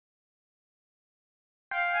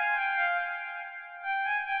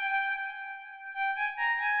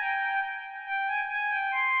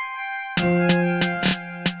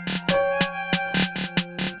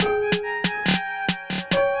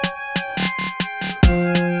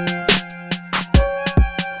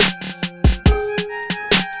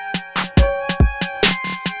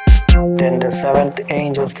seventh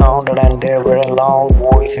angel sounded, and there were a loud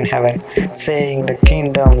voice in heaven, saying, The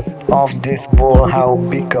kingdoms of this world have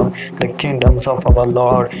become the kingdoms of our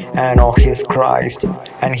Lord and of his Christ,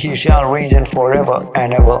 and he shall reign forever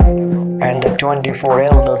and ever. And the 24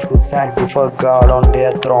 elders who sat before God on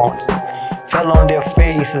their thrones fell on their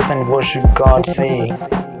faces and worshiped God, saying,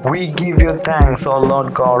 We give you thanks, O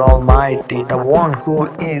Lord God Almighty, the one who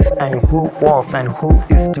is and who was and who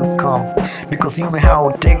is to come, because you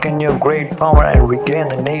have taken your great power and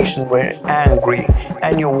regained the nation were angry,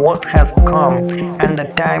 and your wrath has come, and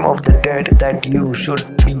the time of the dead, that you should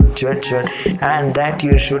be judged, and that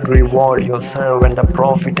you should reward your servant, the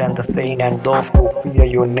prophet and the saint, and those who fear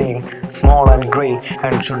your name, small and great,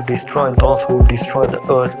 and should destroy those who destroy the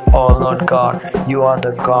earth. O Lord God, you are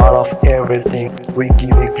the God of everything. We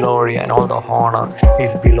give you glory, and all the honor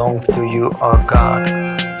is belongs to you, our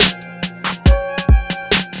God.